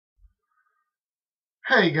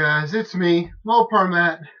Hey guys, it's me,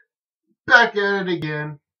 Matt, back at it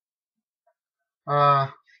again.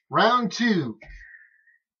 Round two.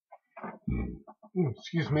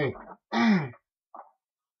 Excuse me. I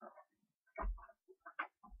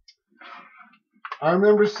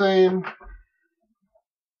remember saying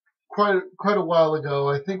quite a while ago,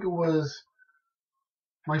 I think it was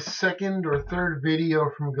my second or third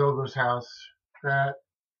video from Gogo's house, that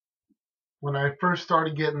when I first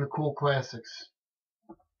started getting the cool classics,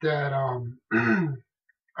 that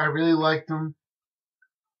I really liked them,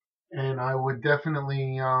 and I would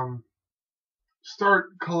definitely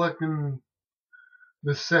start collecting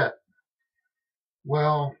the set.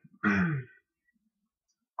 Well,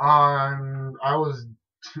 I was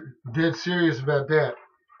dead serious about that,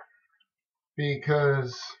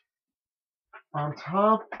 because on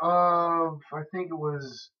top of, I think it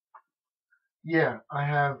was, yeah, I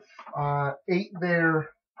have 8 there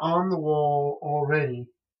on the wall already,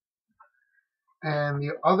 and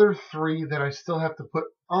the other 3 that I still have to put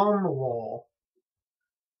on the wall,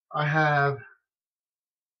 I have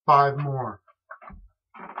 5 more.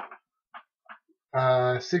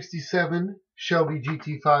 67 Shelby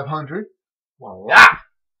GT500. Voila!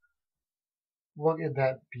 Look at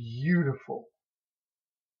that beautiful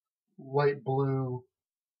light blue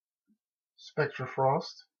Spectra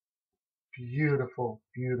Frost. Beautiful,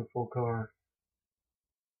 beautiful car.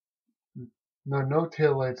 No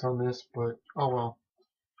taillights on this, but oh well.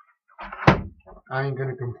 I ain't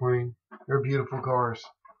gonna complain. They're beautiful cars.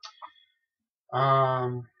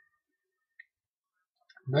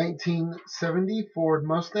 1970 Ford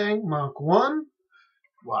Mustang Mach 1.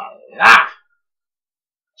 Voila!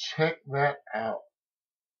 Check that out.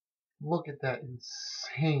 Look at that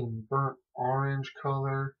insane burnt orange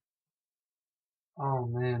color. Oh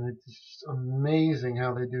man, it's just amazing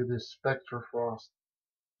how they do this Spectra Frost.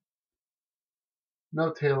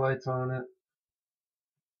 No taillights on it.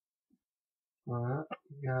 We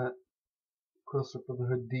got close up of the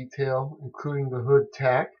hood detail, including the hood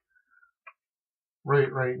tack,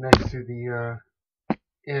 right next to the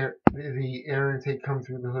air intake come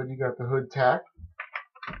through the hood. You got the hood tack.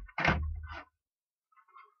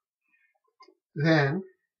 Then,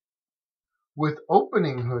 with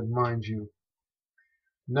opening hood, mind you,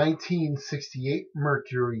 1968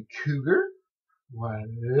 Mercury Cougar.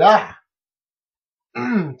 Voila!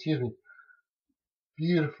 Excuse me.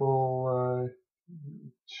 Beautiful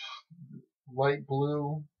light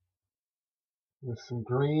blue with some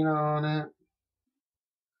green on it.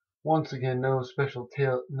 Once again, no special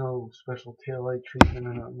tail light treatment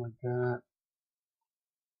or nothing like that.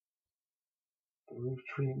 The roof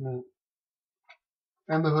treatment,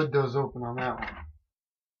 and the hood does open on that one.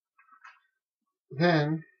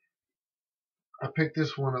 Then I picked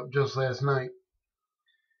this one up just last night.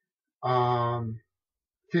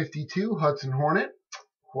 52 Hudson Hornet.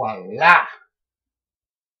 Voila!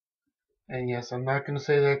 And yes, I'm not going to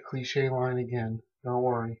say that cliche line again. Don't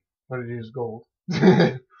worry, but it is gold.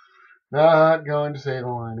 Not going to say the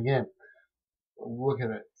line again. But look at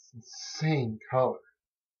it. It's insane color.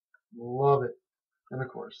 Love it. And of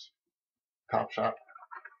course, Top Shot.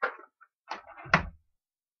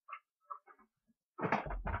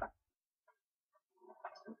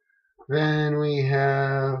 Then we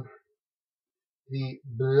have the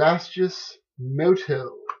Blastius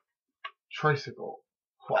Moto tricycle.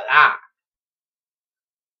 Voila!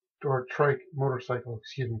 Or motorcycle,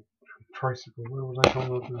 excuse me. Tricycle. What was I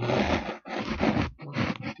talking about?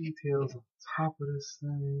 Details on top of this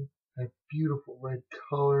thing. That beautiful red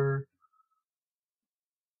color.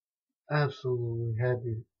 Absolutely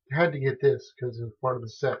had to get this because it was part of the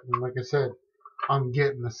set. And like I said, I'm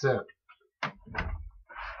getting the set.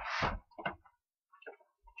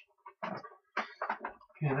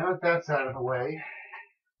 Okay, now that that's out of the way,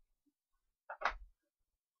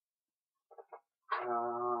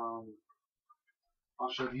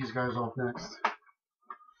 I'll show these guys off next.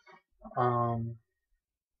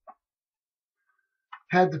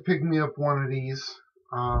 Had to pick me up one of these.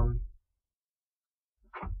 I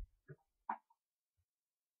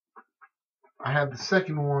had the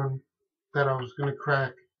second one that I was going to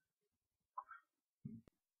crack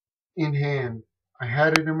in hand. I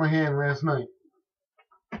had it in my hand last night,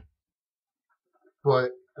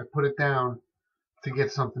 but I put it down to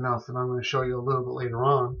get something else that I'm going to show you a little bit later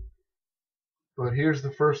on. But here's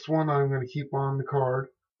the first one I'm going to keep on the card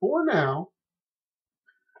for now.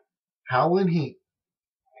 Howlin' Heat.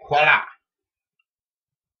 Voila!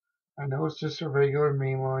 I know it's just a regular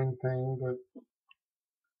mainline thing, but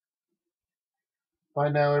by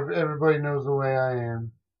now everybody knows the way I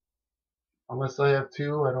am. Unless I have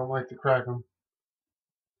two, I don't like to crack them.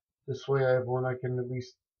 This way I have one I can at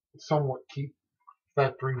least somewhat keep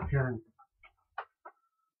factory appearing.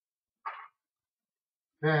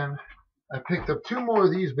 Then I picked up two more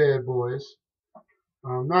of these bad boys.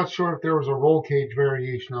 I'm not sure if there was a roll cage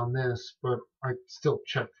variation on this, but I still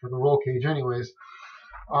checked for the roll cage anyways.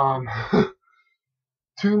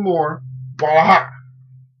 Two more. Voila!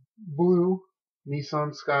 Blue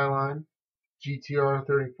Nissan Skyline GTR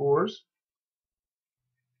 34s.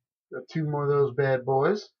 Got two more of those bad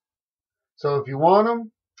boys. So if you want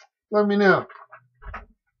them, let me know.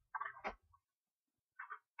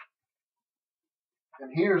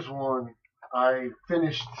 And here's one. I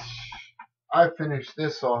finished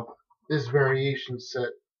this off, this variation set.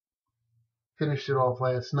 Finished it off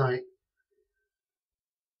last night.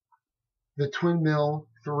 The Twin Mill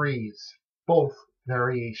 3s. Both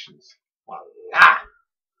variations. Voila!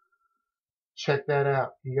 Check that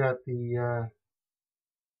out. You got the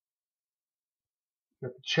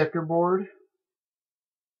checkerboard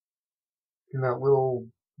and that little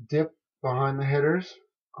dip behind the headers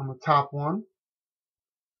on the top one.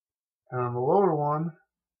 And on the lower one,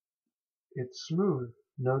 it's smooth.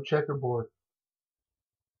 No checkerboard.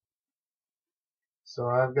 So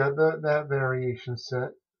I've got that variation set.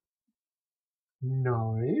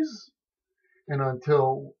 Nice. And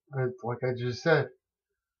until, like I just said,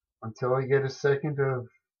 until I get a second of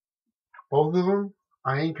both of them,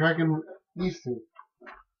 I ain't cracking these two.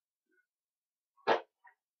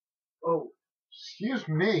 Oh, excuse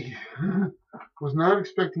me. Was not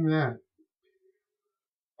expecting that.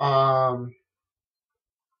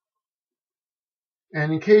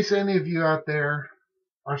 And in case any of you out there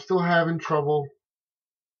are still having trouble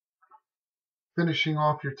finishing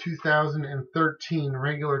off your 2013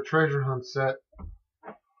 regular treasure hunt set,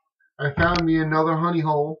 I found me another honey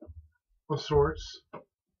hole of sorts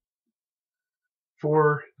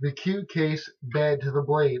for the cute case Bad to the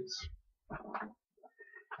Blades.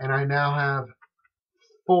 And I now have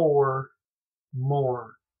 4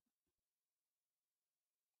 more.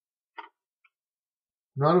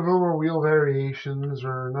 None of them are wheel variations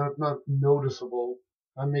or not noticeable.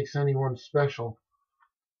 That makes anyone special.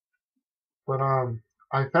 But I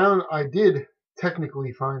did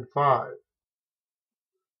technically find 5.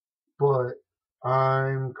 But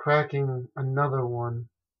I'm cracking another one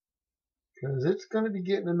because it's going to be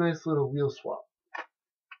getting a nice little wheel swap.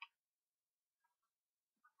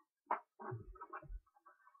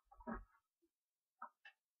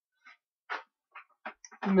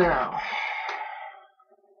 Now,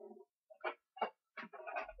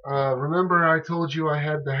 remember I told you I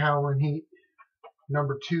had the Howlin' Heat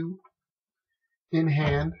number 2 in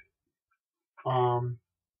hand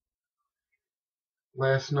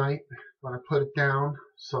last night when I put it down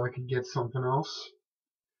so I could get something else.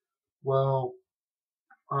 Well,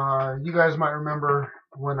 you guys might remember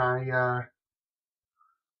when I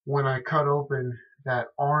cut open that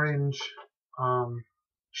orange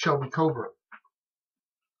Shelby Cobra.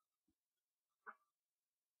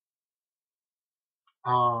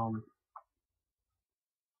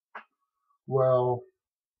 Well,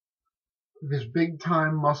 this big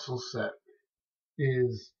time muscle set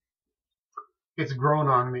it's grown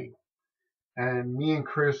on me. And me and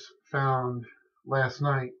Chris found last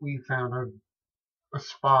night, we found a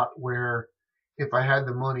spot where if I had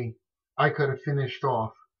the money, I could have finished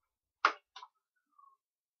off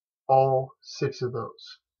all 6 of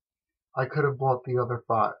those. I could have bought the other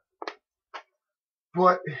 5.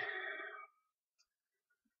 But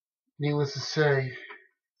needless to say,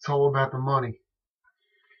 it's all about the money.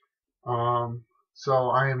 So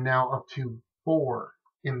I am now up to 4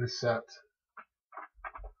 in the set.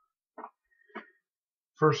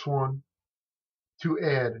 First one to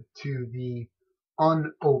add to the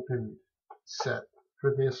unopened set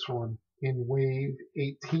for this one in Wave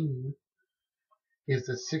 18 is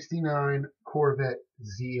the 69 Corvette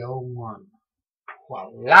ZL1.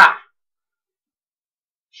 Voila!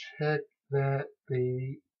 Check that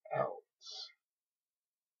baby out.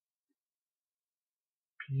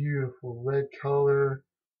 Beautiful red color,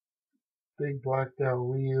 big blacked out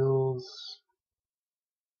wheels,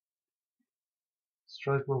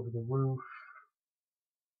 stripe over the roof,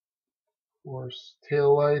 of course,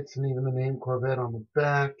 tail lights, and even the name Corvette on the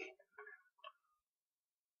back.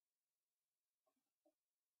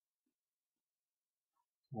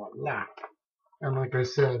 Voila! And like I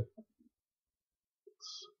said,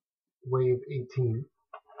 it's Wave 18.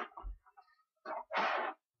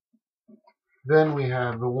 Then we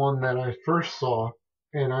have the one that I first saw,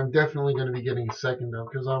 and I'm definitely going to be getting a second of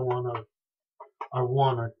because I want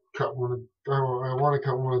to cut one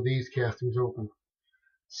of these castings open.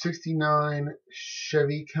 69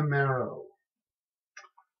 Chevy Camaro.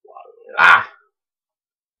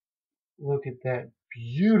 Look at that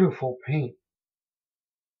beautiful paint.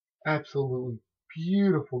 Absolutely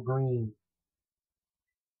beautiful green.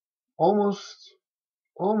 Almost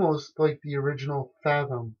like the original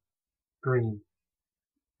Fathom green,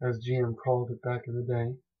 as GM called it back in the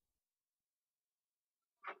day.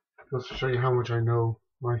 Just to show you how much I know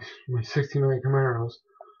my 69 Camaros.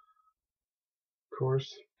 Of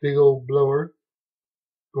course, big old blower,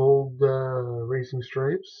 gold racing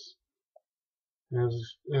stripes,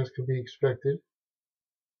 as could be expected.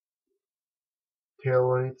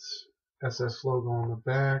 Taillights, SS logo on the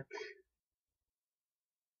back,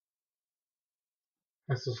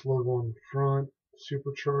 SS logo on the front,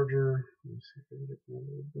 supercharger. Let me see if I can get that a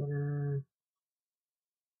little better.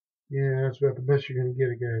 Yeah, that's about the best you're gonna get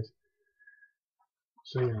it, guys.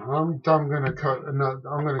 So yeah, I'm gonna cut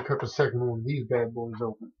the second one of these bad boys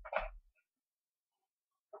open.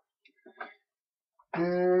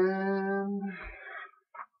 And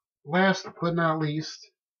last but not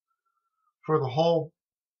least, for the haul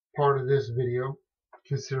part of this video,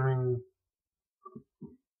 considering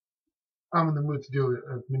I'm in the mood to do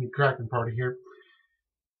a mini cracking party here,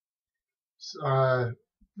 the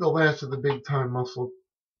last of the big time muscle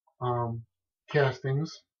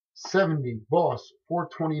castings, 70 Boss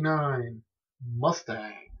 429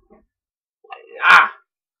 Mustang. Ah!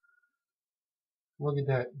 Look at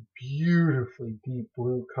that beautifully deep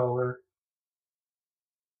blue color.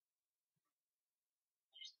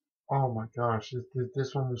 Oh my gosh,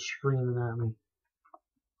 this one was screaming at me.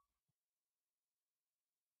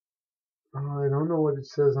 I don't know what it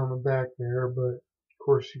says on the back there, but of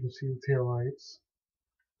course you can see the taillights,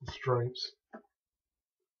 the stripes.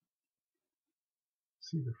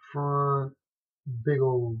 See the front, big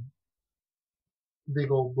old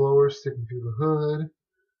blower sticking through the hood.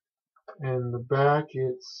 And the back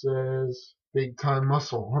it says Big Time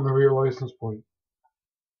Muscle on the rear license plate.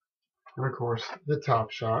 And of course the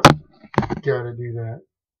top shot. Gotta do that.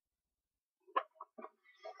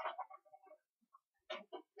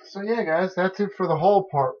 So yeah guys, that's it for the haul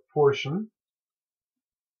portion.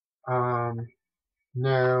 Now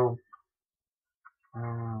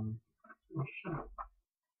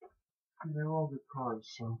they're all good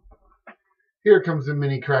cards, so here comes the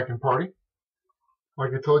mini cracking party.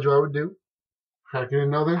 Like I told you I would do. Cracking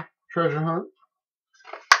another treasure hunt.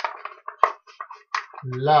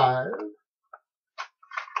 Live.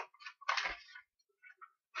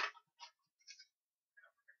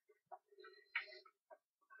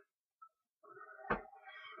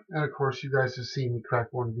 And of course you guys have seen me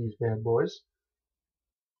crack one of these bad boys.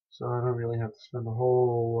 So I don't really have to spend a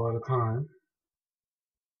whole lot of time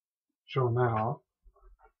showing that off.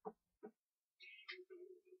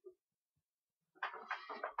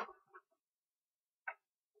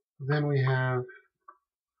 Then we have,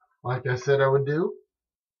 like I said I would do,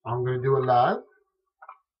 I'm going to do it live.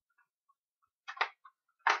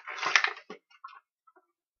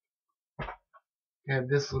 Add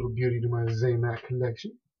this little beauty to my Zaymat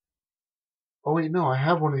collection. Oh wait, no, I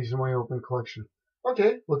have one of these in my open collection.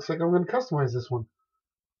 Okay, looks like I'm going to customize this one.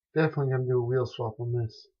 Definitely going to do a wheel swap on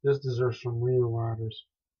this. This deserves some real riders.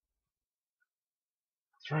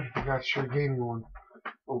 That's right, I forgot Sure Gaming one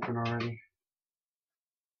open already.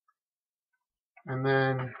 And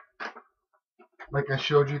then, like I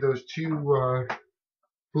showed you, those two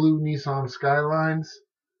blue Nissan Skylines.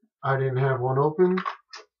 I didn't have one open.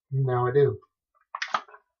 Now I do.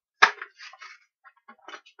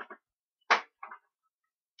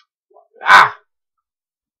 Ah!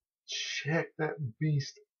 Check that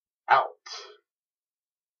beast out.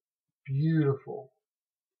 Beautiful.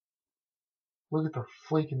 Look at the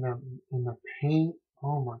flake in the paint.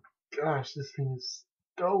 Oh my gosh, this thing is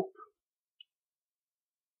dope.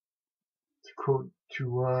 To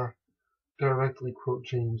directly quote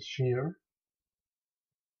James Shear. Of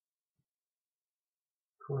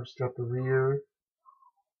course, got the rear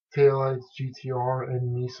taillights, GTR,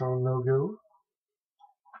 and Nissan logo.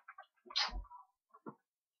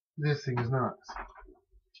 This thing is nuts.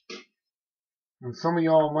 And some of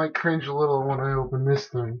y'all might cringe a little when I open this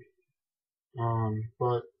thing.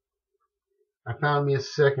 But I found me a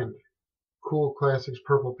second Cool Classics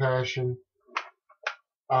Purple Passion.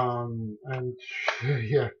 And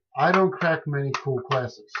yeah, I don't crack many Cool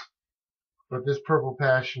Classics. But this Purple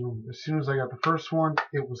Passion, as soon as I got the first one,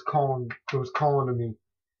 it was calling to me.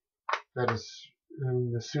 That is,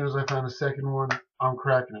 and as soon as I found the second one, I'm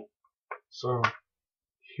cracking it. So,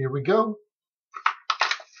 here we go.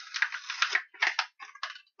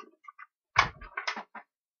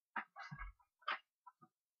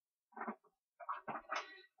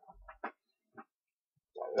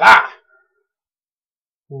 Ah!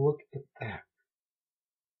 Look at that.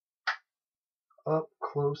 Up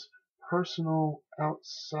close, personal,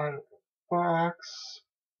 outside of the box.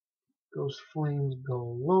 Ghost flames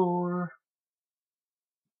galore.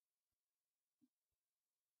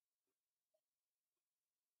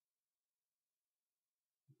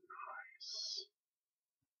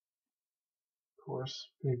 Of course,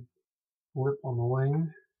 big lip on the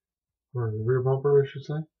wing, or the rear bumper, I should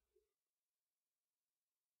say.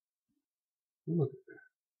 Look at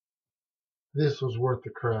that. This was worth the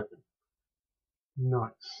crackin'.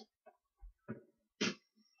 Nice.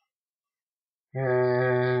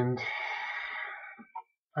 And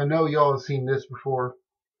I know y'all have seen this before.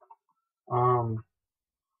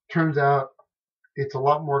 Turns out it's a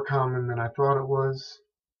lot more common than I thought it was.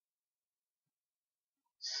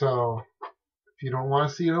 So if you don't want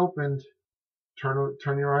to see it opened,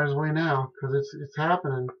 turn your eyes away now, because it's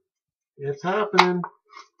happening. It's happening.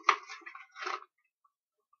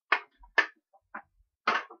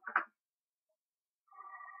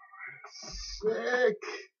 Sick.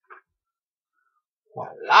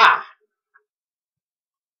 Voila.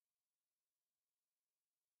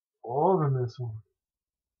 All in this one.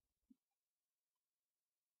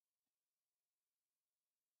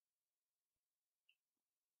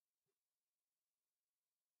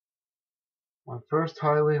 My first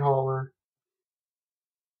highway hauler,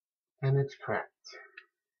 and it's cracked.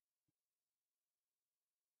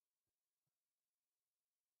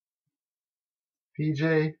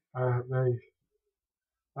 PJ,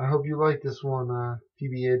 I hope you like this one,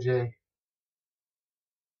 PBAJ,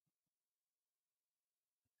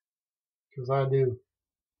 because I do.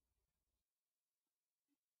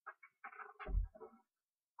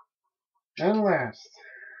 And last,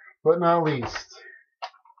 but not least,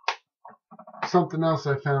 something else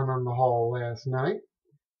I found on the haul last night.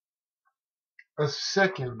 A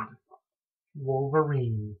second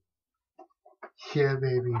Wolverine. Yeah,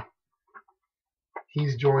 baby.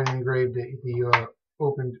 He's joining the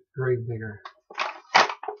opened Gravedigger.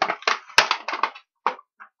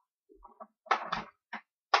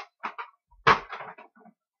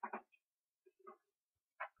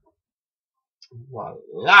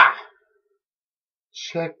 Voila!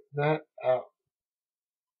 Check that out.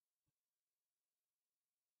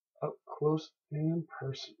 Up close and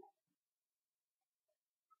personal.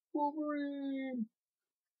 Wolverine!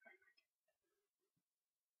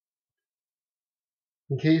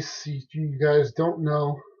 In case you guys don't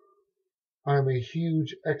know, I'm a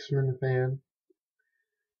huge X-Men fan.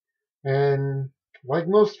 And like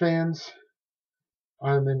most fans,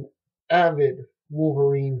 I'm an avid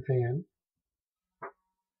Wolverine fan.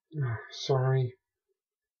 Sorry.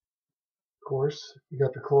 Of course, you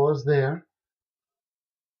got the claws there.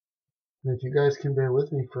 And if you guys can bear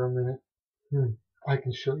with me for a minute, I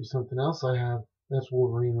can show you something else I have that's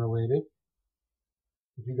Wolverine related.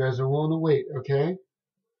 If you guys are willing to wait, okay?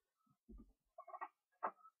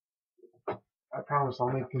 I promise I'll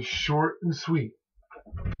make this short and sweet.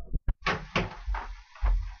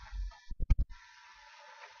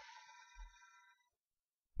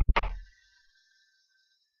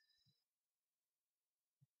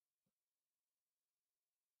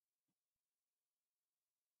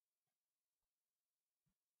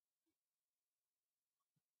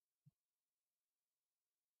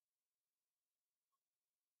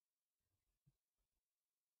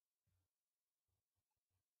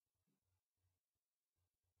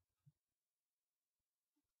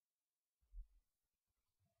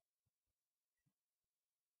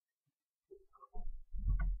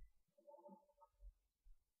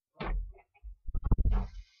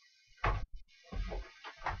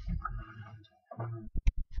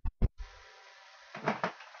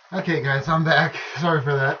 Okay, guys, I'm back. Sorry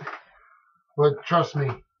for that. But trust me,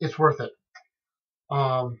 it's worth it.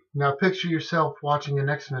 Now picture yourself watching an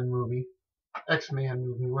X-Men movie,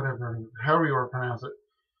 whatever, however you want to pronounce it,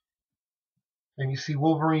 and you see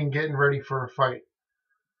Wolverine getting ready for a fight.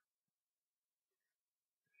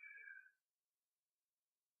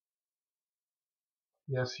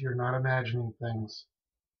 Yes, you're not imagining things.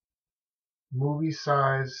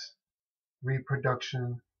 Movie-size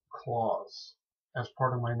reproduction claws as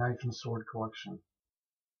part of my knife and sword collection.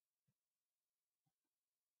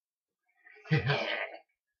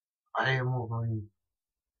 I am Wolverine.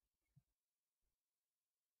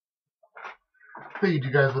 Figured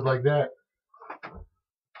you guys would like that.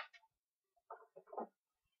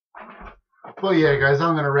 But yeah, guys,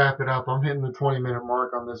 I'm going to wrap it up. I'm hitting the 20-minute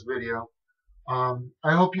mark on this video. I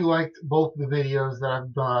hope you liked both the videos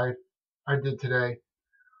that I did today.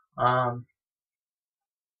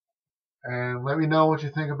 And let me know what you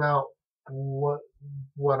think about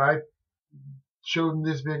what I showed in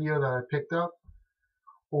this video that I picked up,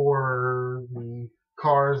 or the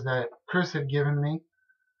cars that Chris had given me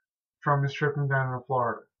from his trip down to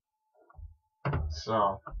Florida.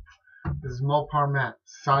 So, this is Mopar Matt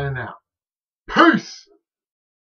signing out. Peace!